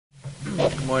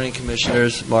Good morning,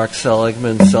 Commissioners. Mark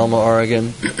Seligman, Selma,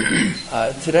 Oregon.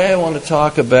 Today I want to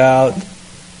talk about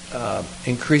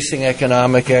increasing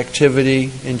economic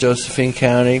activity in Josephine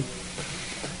County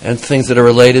and things that are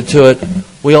related to it.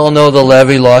 We all know the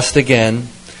levy lost again.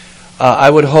 I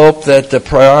would hope that the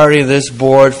priority of this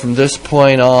board from this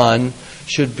point on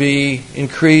should be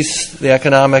increase the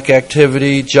economic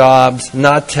activity, jobs,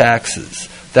 not taxes.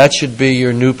 That should be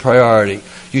your new priority.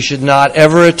 You should not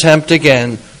ever attempt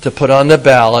again to put on the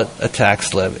ballot a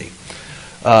tax levy.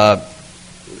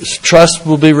 Trust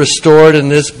will be restored in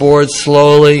this board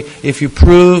slowly if you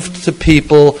prove to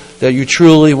people that you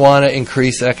truly want to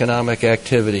increase economic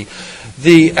activity.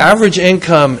 The average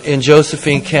income in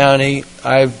Josephine County,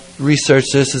 I've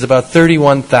researched this, is about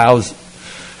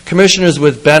 $31,000. Commissioners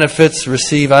with benefits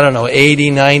receive,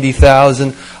 $80,000,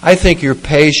 $90,000. I think your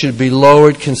pay should be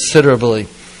lowered considerably.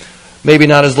 Maybe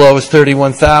not as low as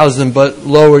 $31,000, but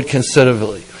lowered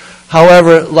considerably.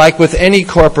 However, like with any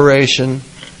corporation,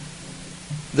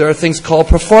 there are things called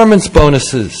performance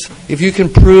bonuses. If you can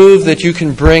prove that you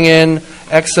can bring in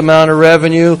X amount of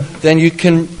revenue, then you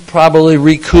can probably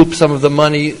recoup some of the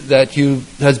money that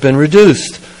has been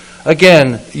reduced.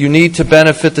 Again, you need to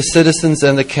benefit the citizens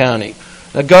and the county.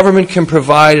 The government can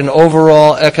provide an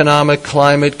overall economic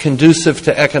climate conducive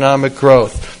to economic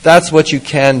growth. That's what you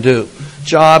can do.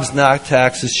 Jobs, not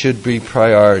taxes, should be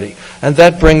priority. And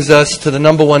that brings us to the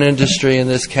number one industry in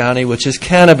this county, which is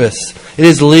cannabis. It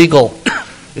is legal.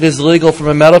 It is legal from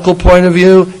a medical point of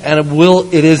view, and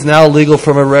it is now legal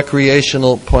from a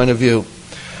recreational point of view.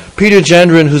 Peter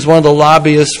Gendron, who's one of the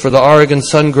lobbyists for the Oregon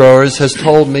Sun Growers, has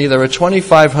told me there are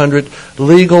 2,500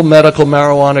 legal medical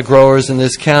marijuana growers in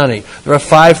this county. There are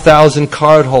 5,000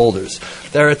 card holders.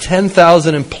 There are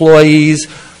 10,000 employees,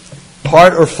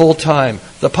 part or full-time.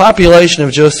 The population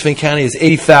of Josephine County is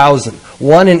 80,000.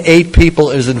 1 in 8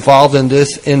 people is involved in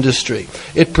this industry.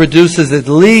 It produces at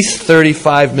least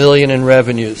 $35 million in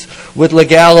revenues. With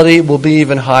legality, it will be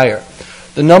even higher.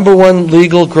 The number one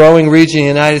legal growing region in the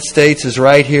United States is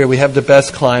right here. We have the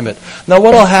best climate. Now,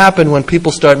 what will happen when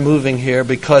people start moving here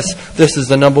because this is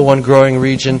the number one growing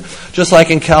region? Just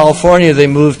like in California, they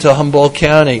moved to Humboldt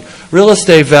County. Real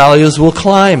estate values will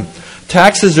climb.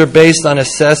 Taxes are based on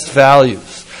assessed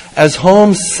values. As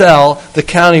homes sell, the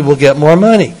county will get more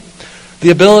money.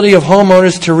 The ability of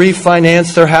homeowners to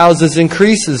refinance their houses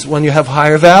increases when you have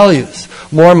higher values.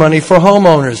 More money for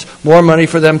homeowners, more money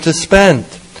for them to spend.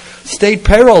 State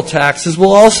payroll taxes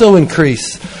will also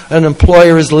increase. An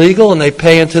employer is legal and they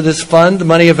pay into this fund. The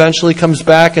money eventually comes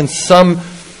back in some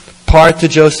part to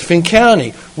Josephine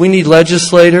County. We need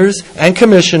legislators and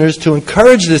commissioners to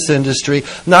encourage this industry,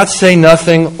 not say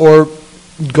nothing or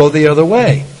go the other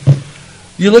way.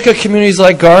 You look at communities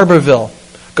like Garberville.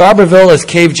 Garberville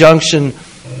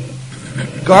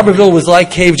was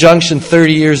like Cave Junction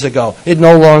 30 years ago. It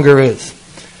no longer is.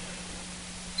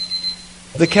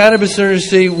 The cannabis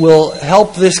industry will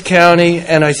help this county,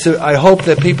 and I hope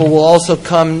that people will also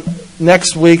come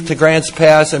next week to Grants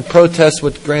Pass and protest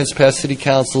what Grants Pass City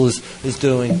Council is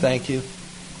doing. Thank you.